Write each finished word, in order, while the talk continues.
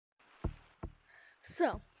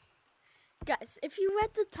So, guys, if you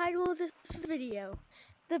read the title of this video,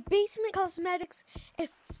 the Basement Cosmetics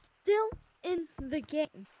is still in the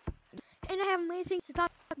game. And I have many things to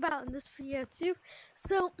talk about in this video too.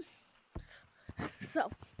 So,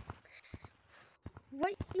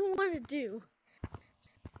 what you want to do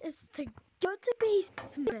is to go to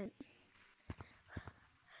Basement.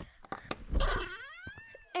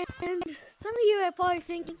 And some of you are probably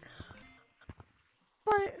thinking,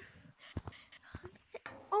 but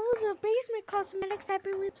all of the Basement Cosmetics have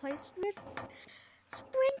been replaced with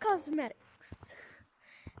Spring Cosmetics.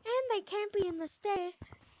 And they can't be in the state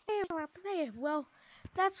or play. Well,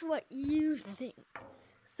 that's what you think.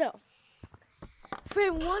 So,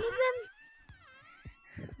 for one of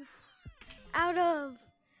them, out of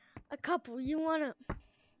a couple, you want to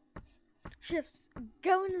just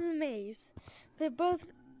go into the maze. They're both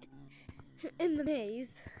in the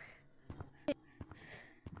maze.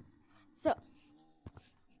 So,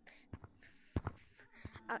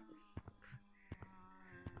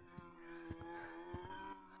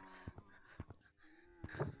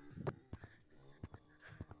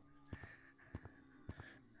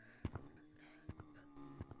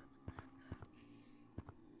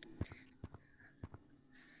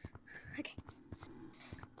 okay,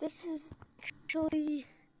 this is actually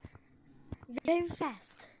very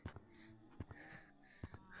fast.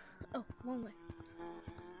 Oh, one way.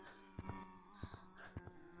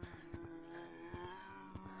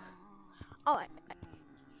 Alright,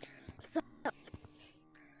 so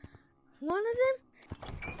one of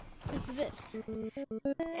them is this,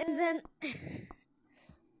 and then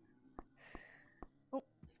oh,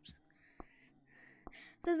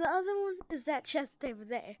 so the other one is that chest over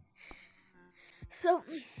there. So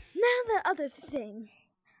now the other thing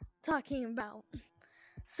talking about.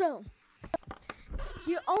 So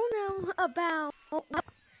you all know about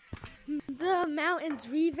the mountains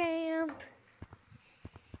revamp.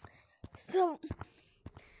 So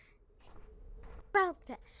about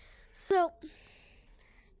that. So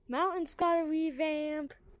mountains got a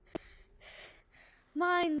revamp.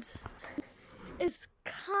 Mine's is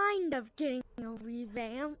kind of getting a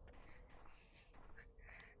revamp.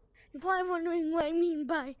 You're probably wondering what I mean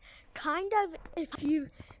by kind of if you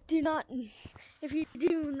do not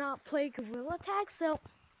play Gorilla Tag. So,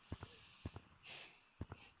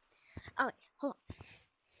 oh wait, hold on.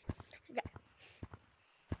 Okay.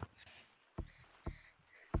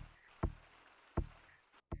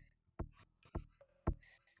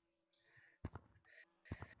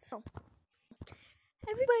 So,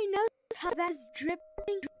 everybody knows how that's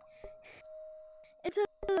dripping into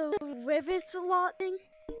the rivers a lot thing,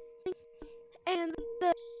 and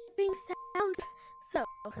the dripping sound. So,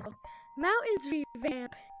 mountains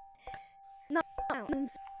revamp, not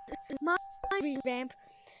mountains, my revamp.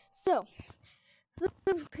 So,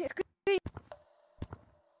 it's great,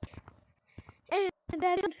 and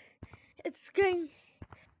then it's going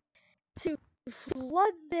to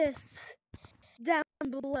flood this down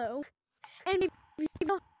below, and if you see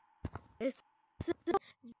this,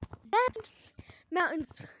 then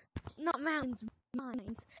mountains, not mountains,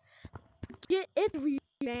 mines, get it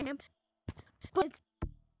revamped, but it's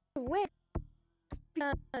weird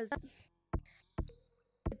because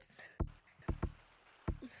it's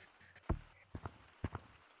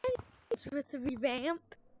with the revamp.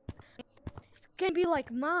 It's gonna be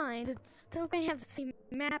like mines. It's still gonna have the same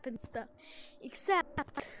map and stuff, except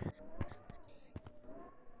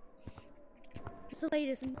the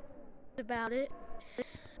latest about it.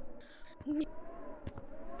 We're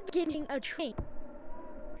getting a train,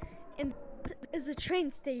 and this is a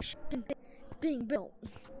train station being built.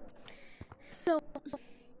 So,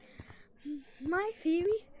 my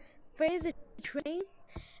theory for the train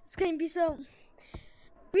is going to be so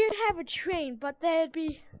we'd have a train, but there'd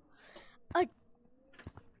be a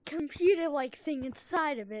computer-like thing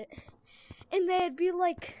inside of it, and there'd be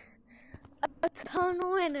like a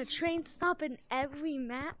tunnel and a train stop in every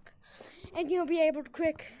map, and you'll be able to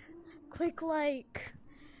click like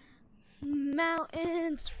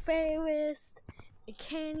mountains, forest,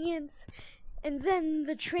 canyons, and then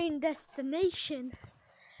the train destination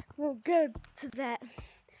will go to that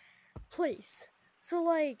place. So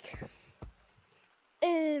like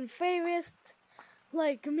in forest,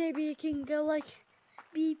 like maybe you can go like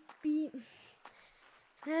beep beep,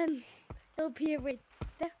 and it'll appear right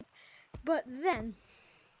there. But then,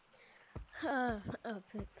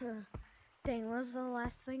 dang, what was the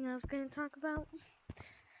last thing I was going to talk about?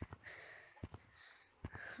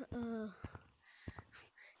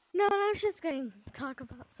 No, I was just going to talk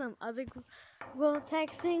about some other Gorilla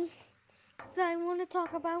Tag thing that I want to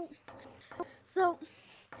talk about. So,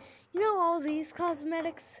 You know all these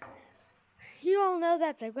cosmetics? You all know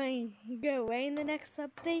that they're going to go away in the next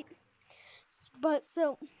update. But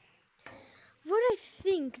so, what I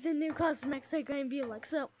think the new cosmetics are going to be like.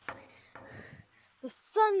 So, the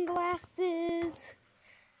sunglasses,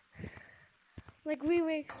 like we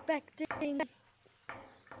were expecting.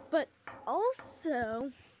 But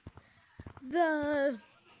also, the,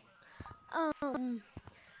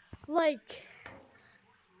 like,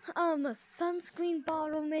 a sunscreen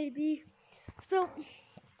bottle maybe. So,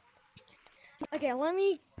 okay, let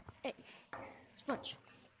me, hey, sponge.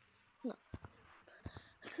 No.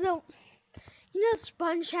 So, you know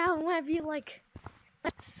sponge how whenever you like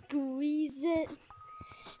squeeze it,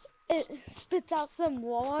 it spits out some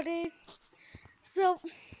water. So,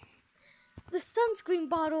 the sunscreen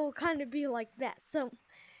bottle will kind of be like that. So,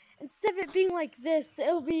 instead of it being like this,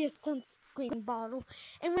 it'll be a sunscreen bottle.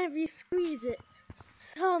 And whenever you squeeze it,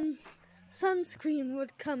 some sunscreen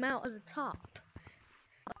would come out of the top.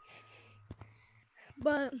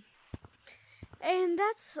 But, and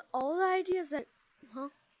that's all the ideas that,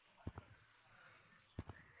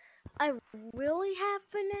 I really have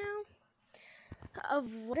for now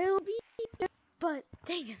of what it'll be, but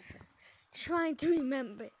dang it, trying to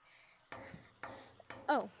remember.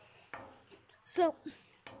 Oh, so,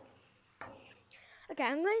 okay,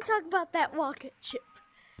 I'm going to talk about that rocket ship.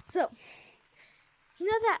 So, you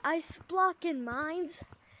know that ice block in Mines?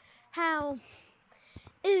 How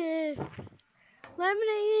if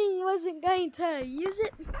Lemonade wasn't going to use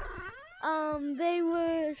it, they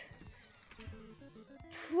would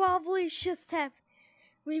probably just have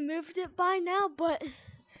removed it by now, but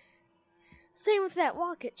same with that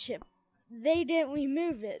rocket ship. They didn't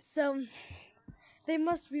remove it, so they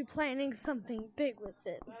must be planning something big with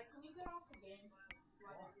it.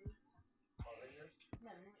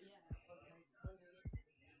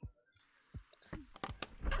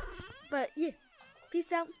 But yeah,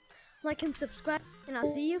 peace out, like and subscribe, and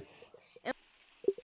I'll see you